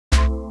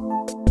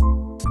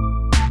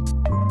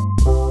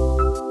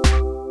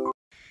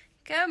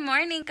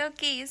morning,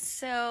 Cuqui.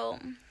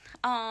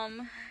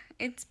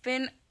 It's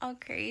been a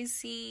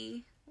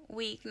crazy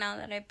week now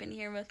that I've been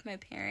here with my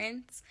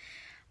parents.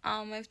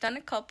 I've done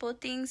a couple of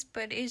things,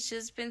 but it's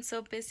just been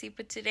so busy.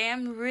 But today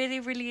I'm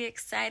really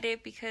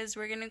excited because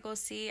we're gonna go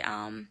see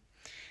El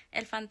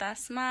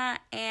Fantasma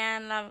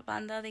and la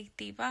Banda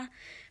Adictiva.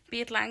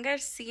 Virlan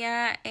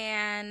Garcia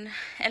and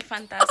El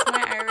Fantasma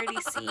I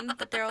already seen,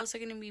 but they're also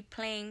gonna be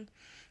playing.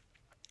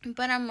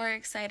 But I'm more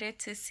excited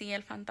to see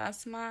El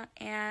Fantasma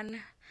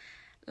and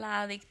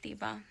La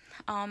Adictiva.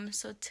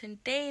 So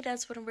today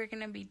that's what we're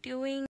gonna be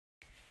doing.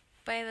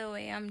 By the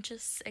way, I'm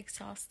just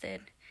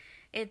exhausted.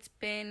 It's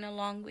been a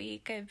long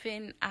week. I've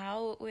been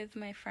out with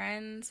my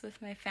friends,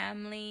 with my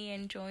family,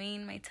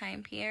 enjoying my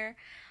time here.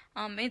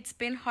 It's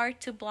been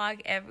hard to blog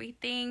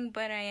everything,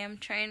 but I am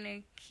trying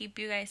to keep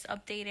you guys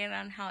updated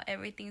on how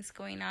everything's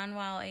going on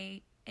while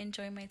I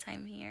enjoy my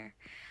time here.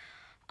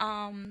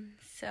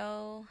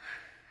 So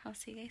I'll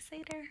see you guys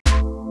later.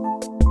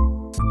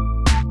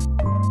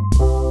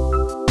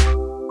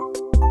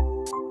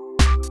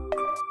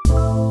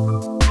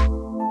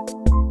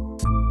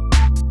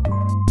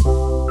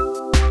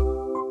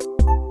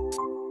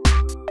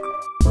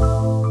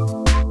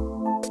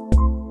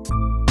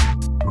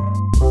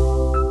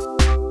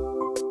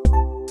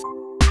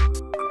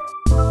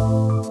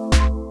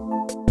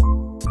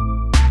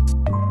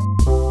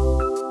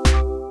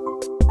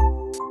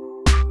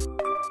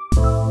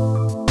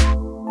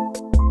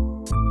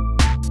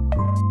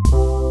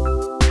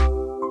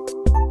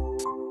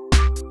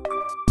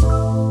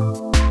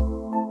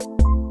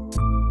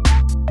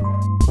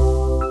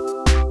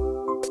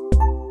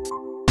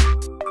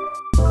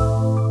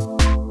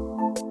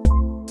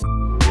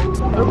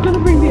 I was gonna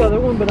bring the other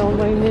one, but I was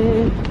like,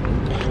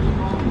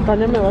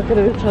 Tania me va a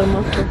querer echar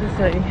más cosas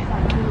ahí.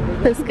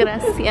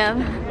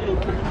 Desgraciada.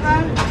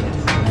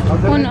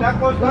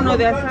 Uno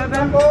de asada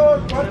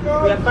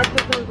y aparte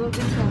los dos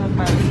de asada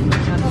para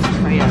echarnos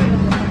allá.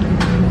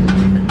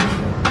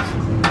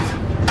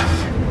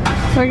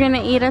 We're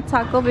gonna eat a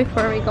taco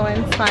before we go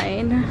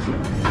inside.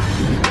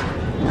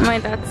 My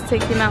dad's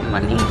taking out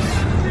money.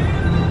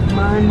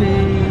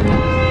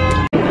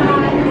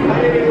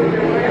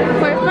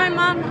 Where's my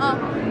mom? Oh.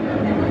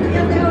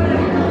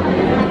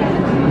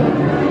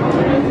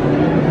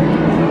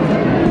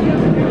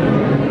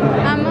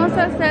 Vamos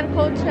a hacer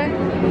cold check.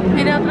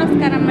 Mira otros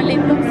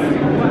caramelitos.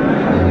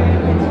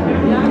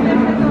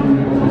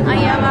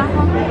 Ahí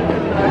abajo.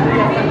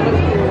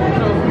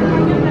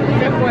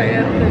 Qué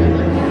fuerte.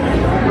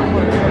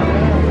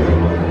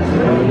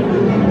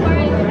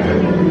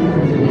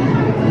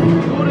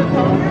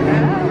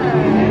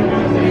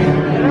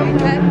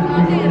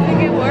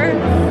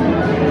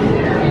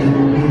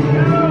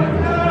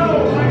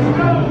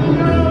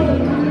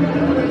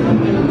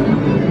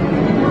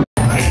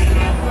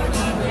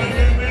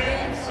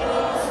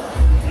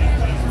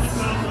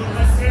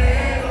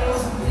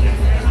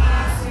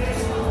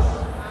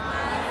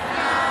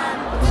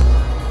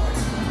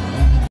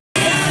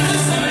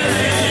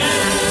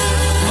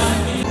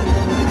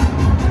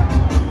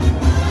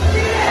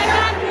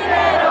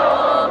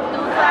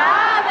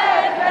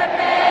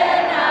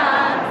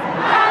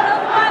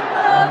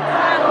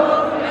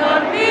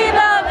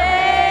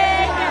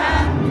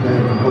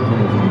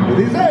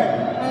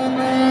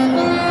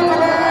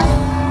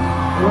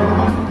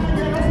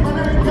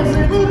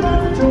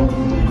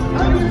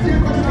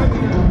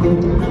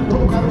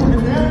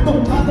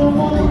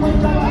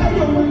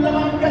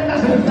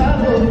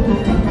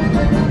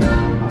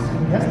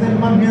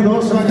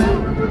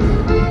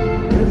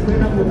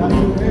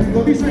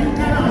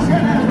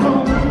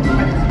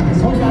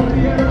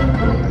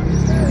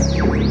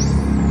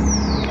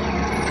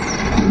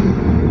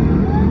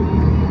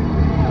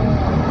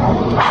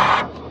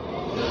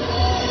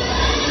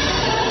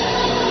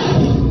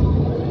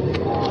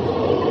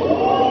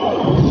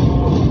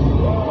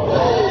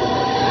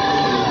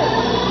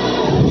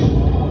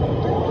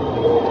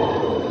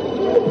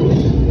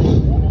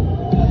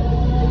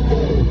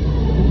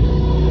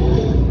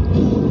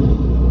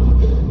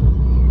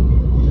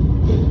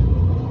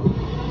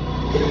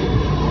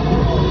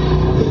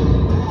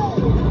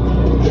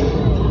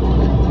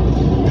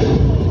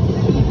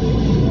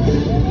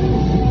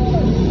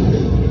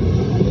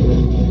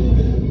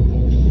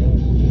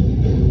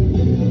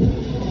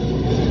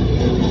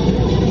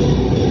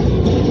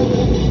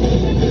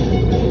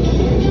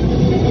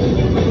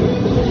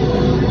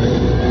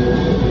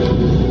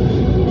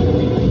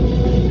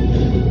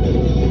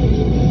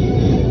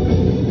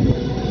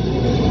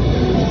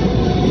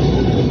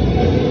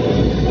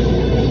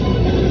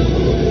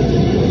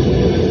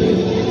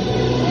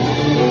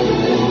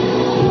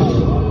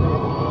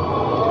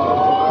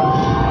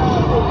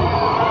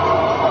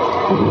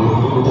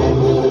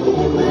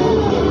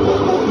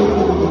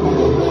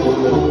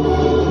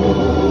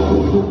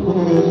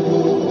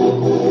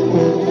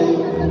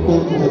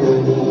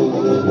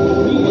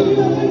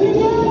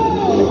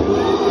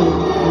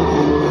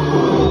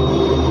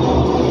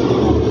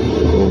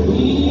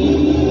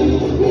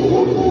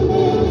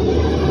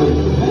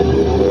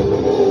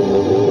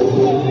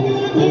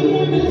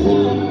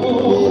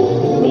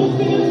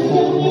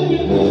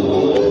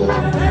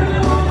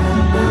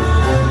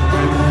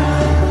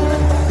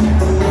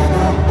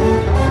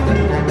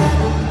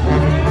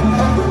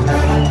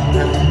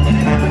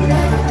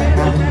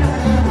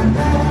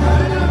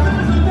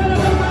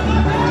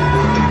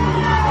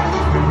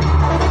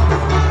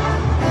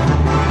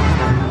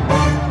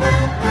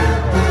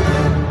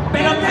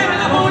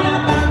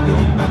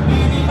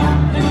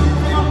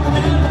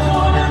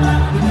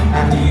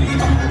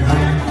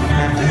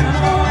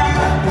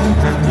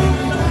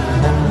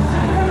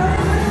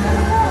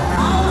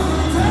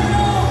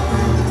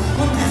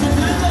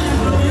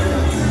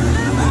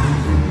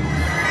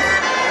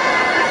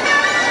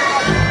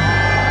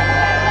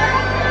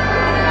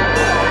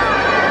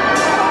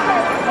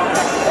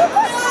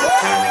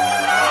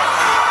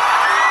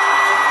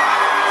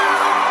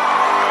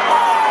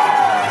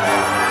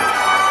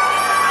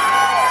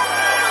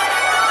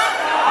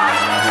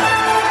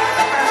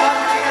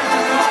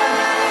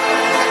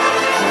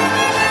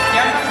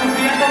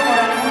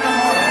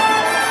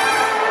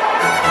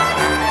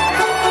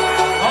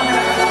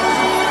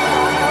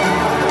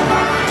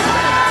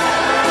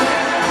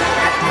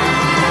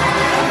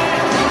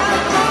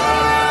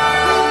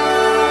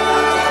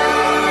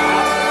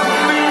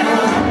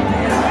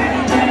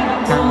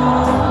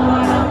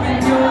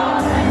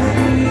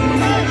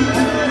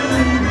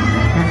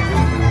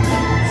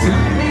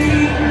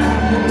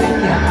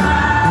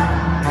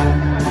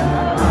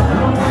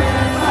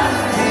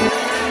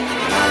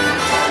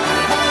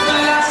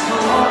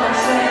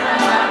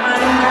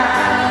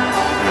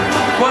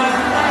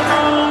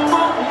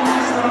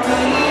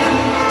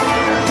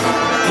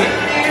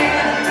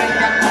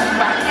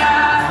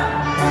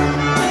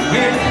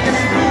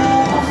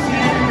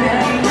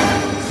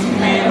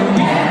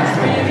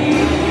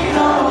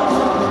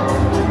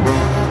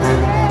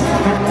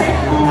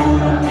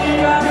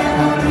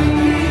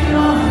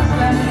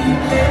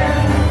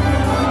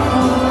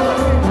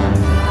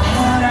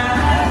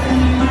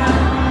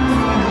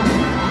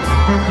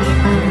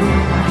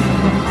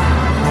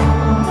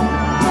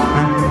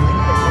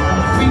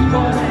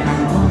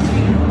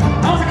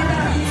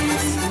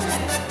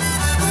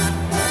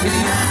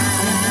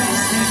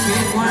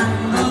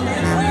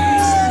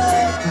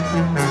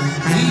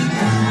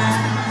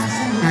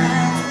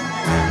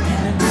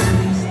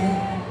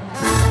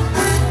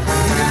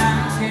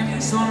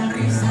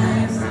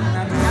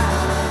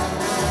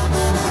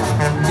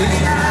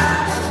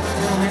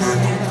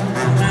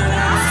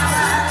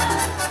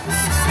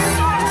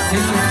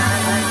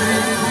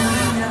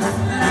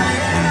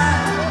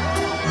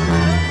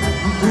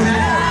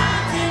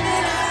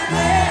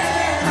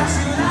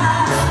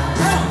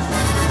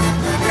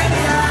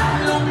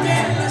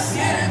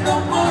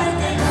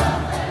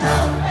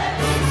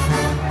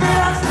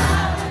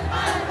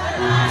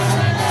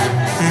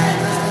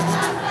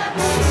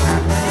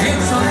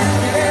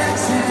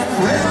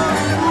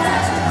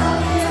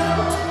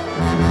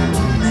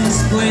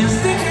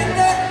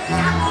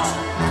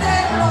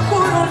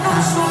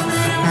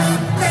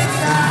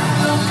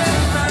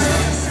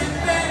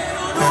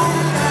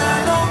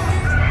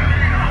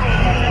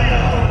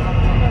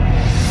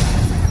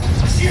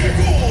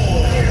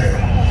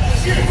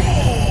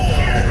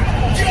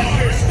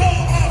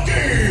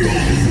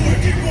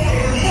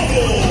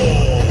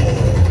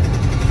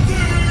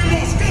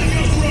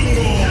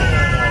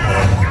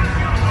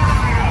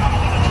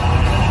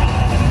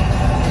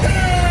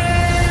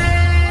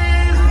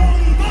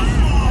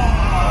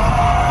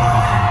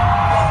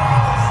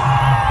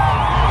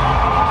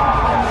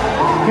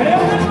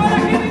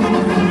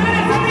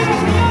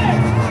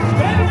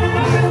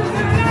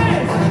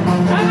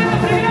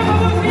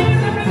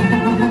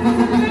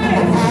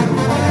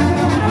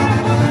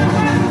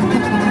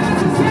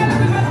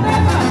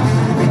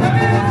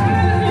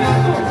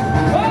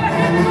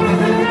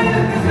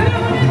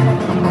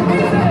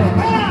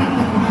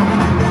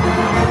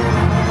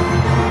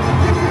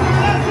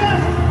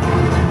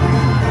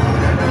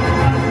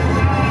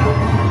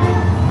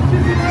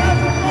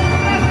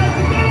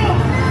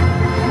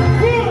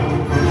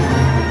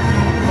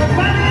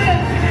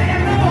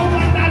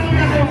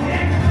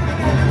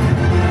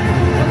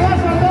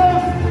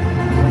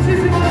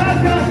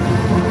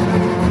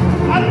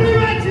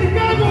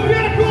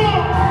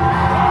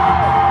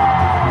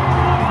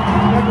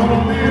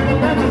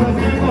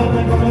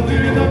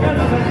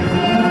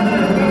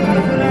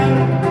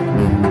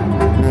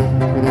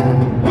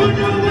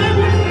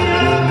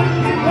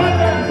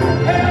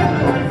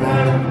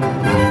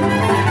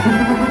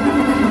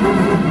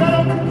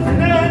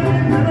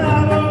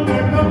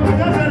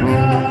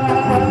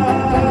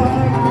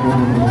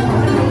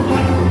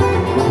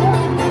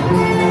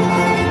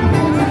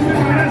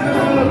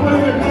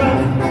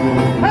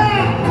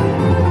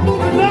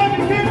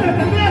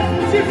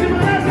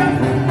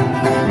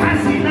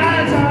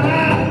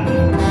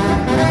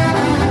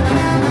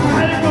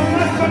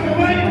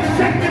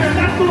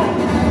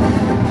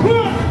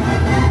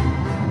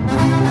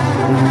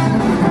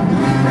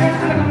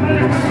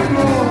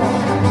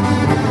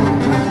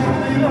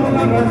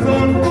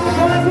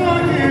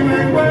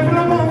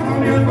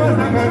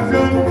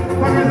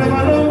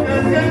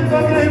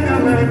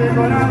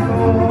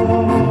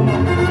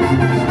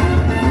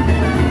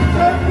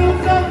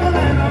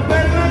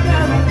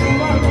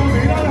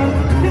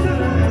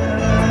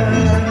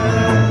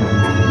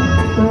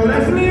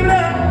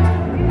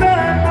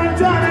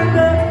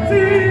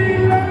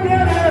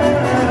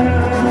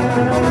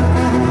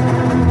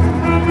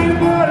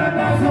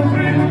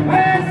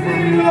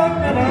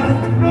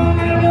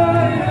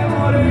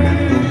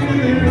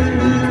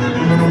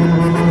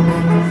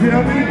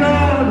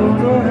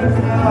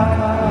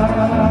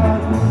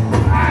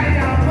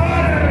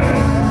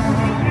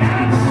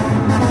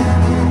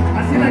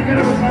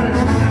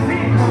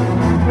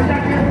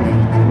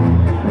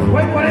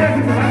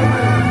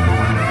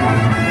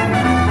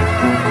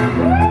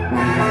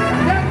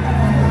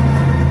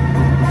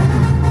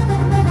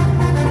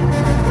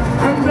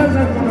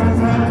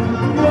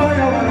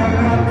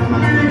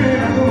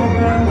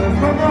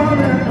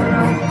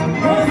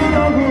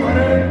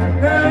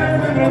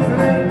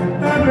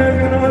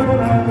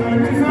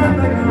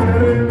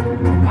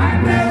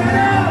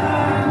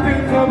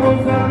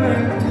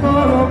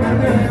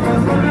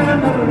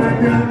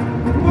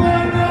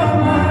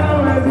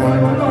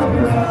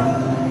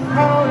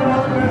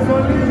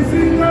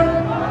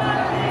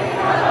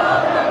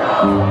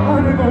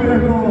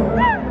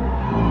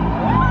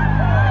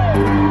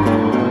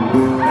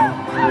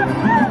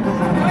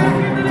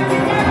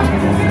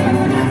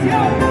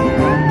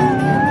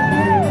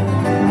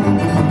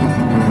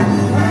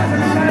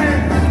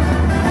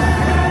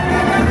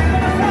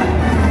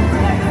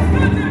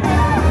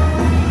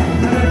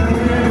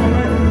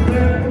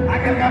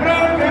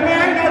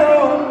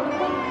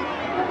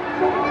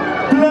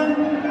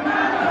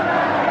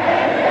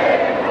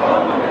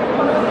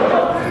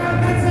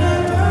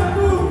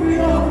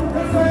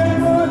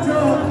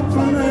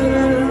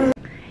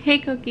 Hey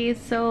cookies,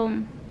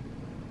 so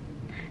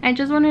I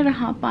just wanted to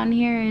hop on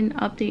here and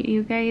update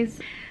you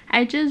guys.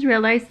 I just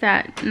realized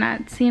that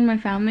not seeing my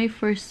family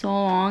for so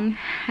long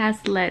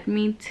has led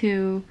me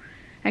to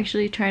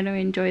actually try to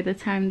enjoy the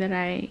time that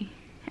I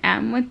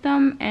am with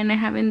them, and I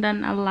haven't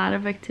done a lot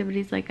of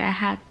activities like I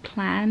had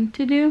planned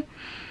to do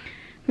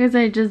because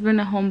I just been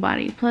a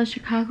homebody. Plus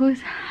Chicago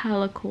is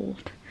hella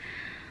cold.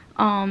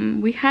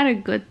 We had a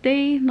good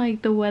day,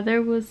 like the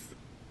weather was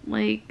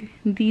like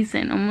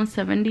decent, almost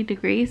 70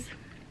 degrees,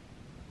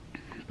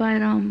 but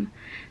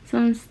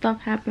some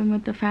stuff happened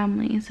with the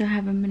family, so I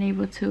haven't been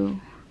able to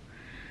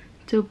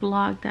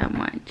blog that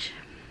much.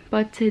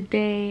 but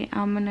today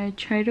I'm gonna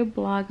try to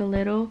vlog a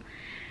little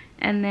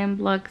and then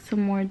vlog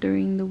some more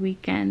during the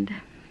weekend.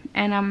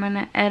 And I'm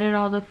gonna edit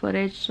all the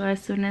footage, so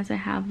as soon as I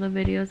have the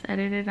videos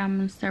edited, I'm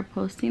gonna start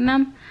posting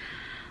them.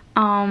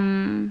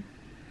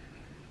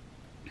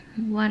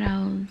 What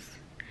else?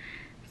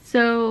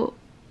 So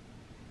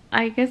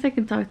I guess I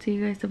can talk to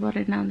you guys about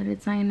it now that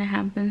it's not gonna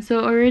happen.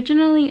 So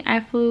originally I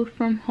flew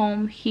from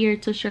home here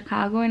to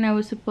Chicago, and I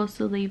was supposed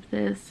to leave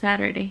this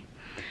Saturday.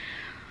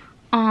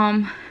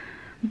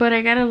 But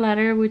I got a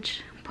letter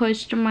which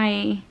pushed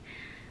my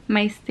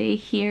stay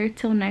here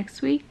till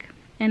next week,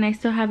 and I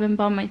still haven't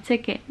bought my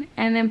ticket.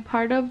 And then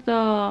part of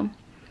the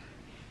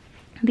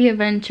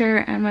adventure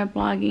and my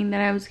blogging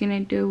that I was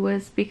gonna do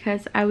was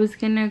because I was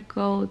gonna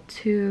go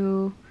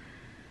to,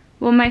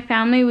 well, my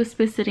family was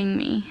visiting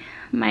me.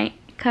 My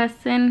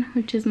cousin,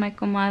 which is my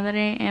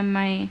comadre, and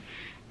my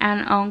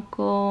aunt,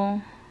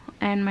 uncle,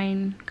 and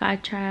my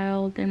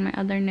godchild, and my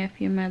other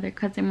nephew and my other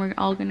cousin were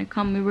all gonna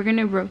come. We were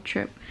gonna road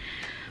trip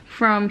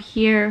from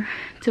here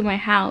to my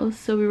house,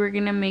 so we were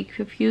gonna make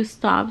a few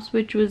stops,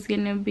 which was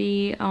gonna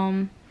be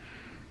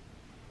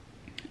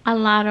a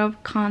lot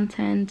of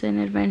content and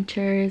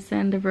adventures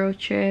and the road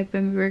trip.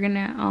 And we were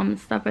gonna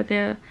stop at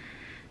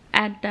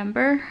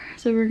Denver,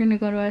 so we're gonna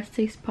go to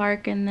Estes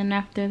Park, and then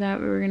after that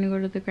we were gonna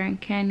go to the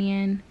Grand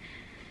Canyon.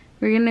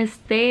 We're gonna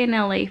stay in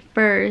LA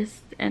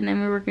first, and then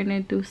we were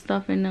gonna do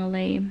stuff in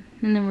LA,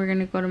 and then we're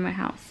gonna go to my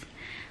house.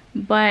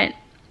 But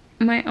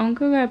my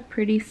uncle got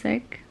pretty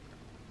sick,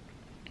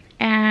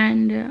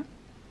 and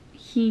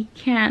he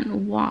can't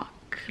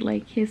walk.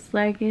 Like, his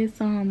leg is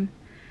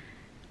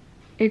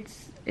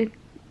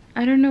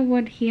I don't know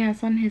what he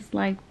has on his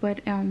leg,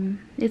 but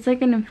it's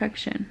like an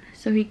infection,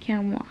 so he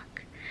can't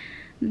walk.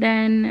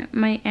 Then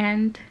my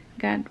aunt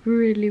got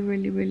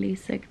really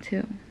sick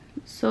too,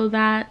 so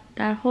that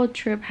whole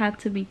trip had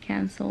to be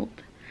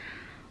canceled.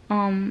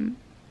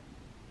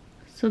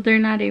 So they're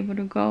not able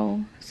to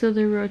go. So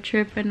the road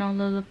trip and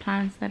all of the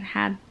plans that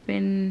had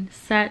been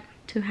set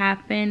to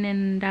happen,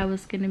 and that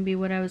was gonna be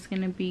what I was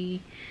gonna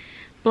be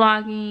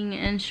vlogging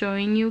and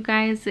showing you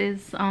guys,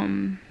 is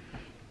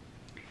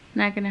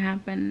not gonna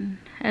happen,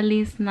 at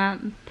least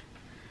not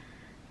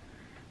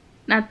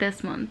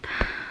this month.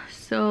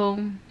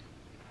 So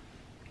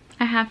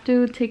I have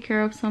to take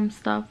care of some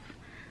stuff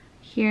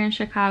here in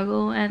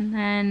Chicago, and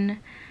then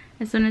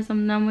as soon as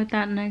I'm done with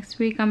that next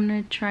week, I'm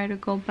gonna try to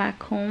go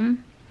back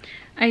home.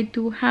 I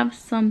do have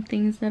some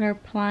things that are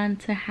planned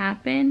to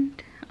happen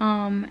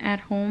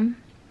at home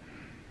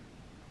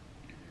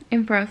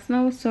in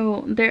Fresno,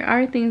 so there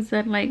are things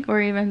that or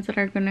events that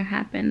are gonna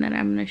happen that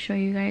I'm gonna show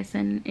you guys,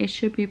 and it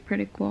should be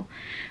pretty cool.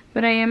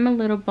 But I am a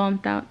little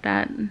bummed out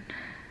that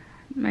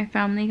my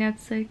family got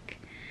sick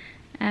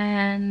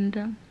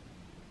and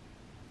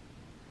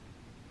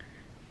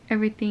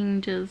everything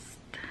just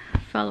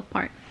fell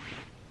apart.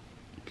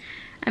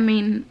 I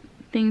mean,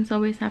 things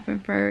always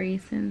happen for a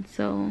reason,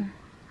 so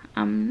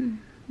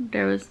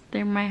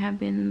there might have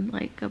been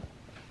like a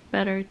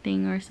better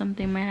thing, or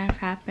something might have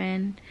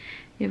happened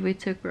if we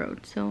took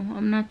road, so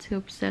I'm not too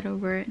upset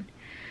over it.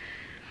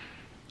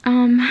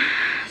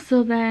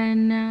 So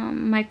then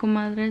my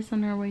comadre is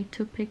on her way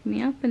to pick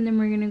me up, and then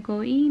we're gonna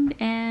go eat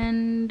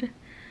and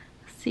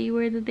see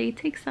where the day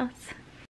takes us.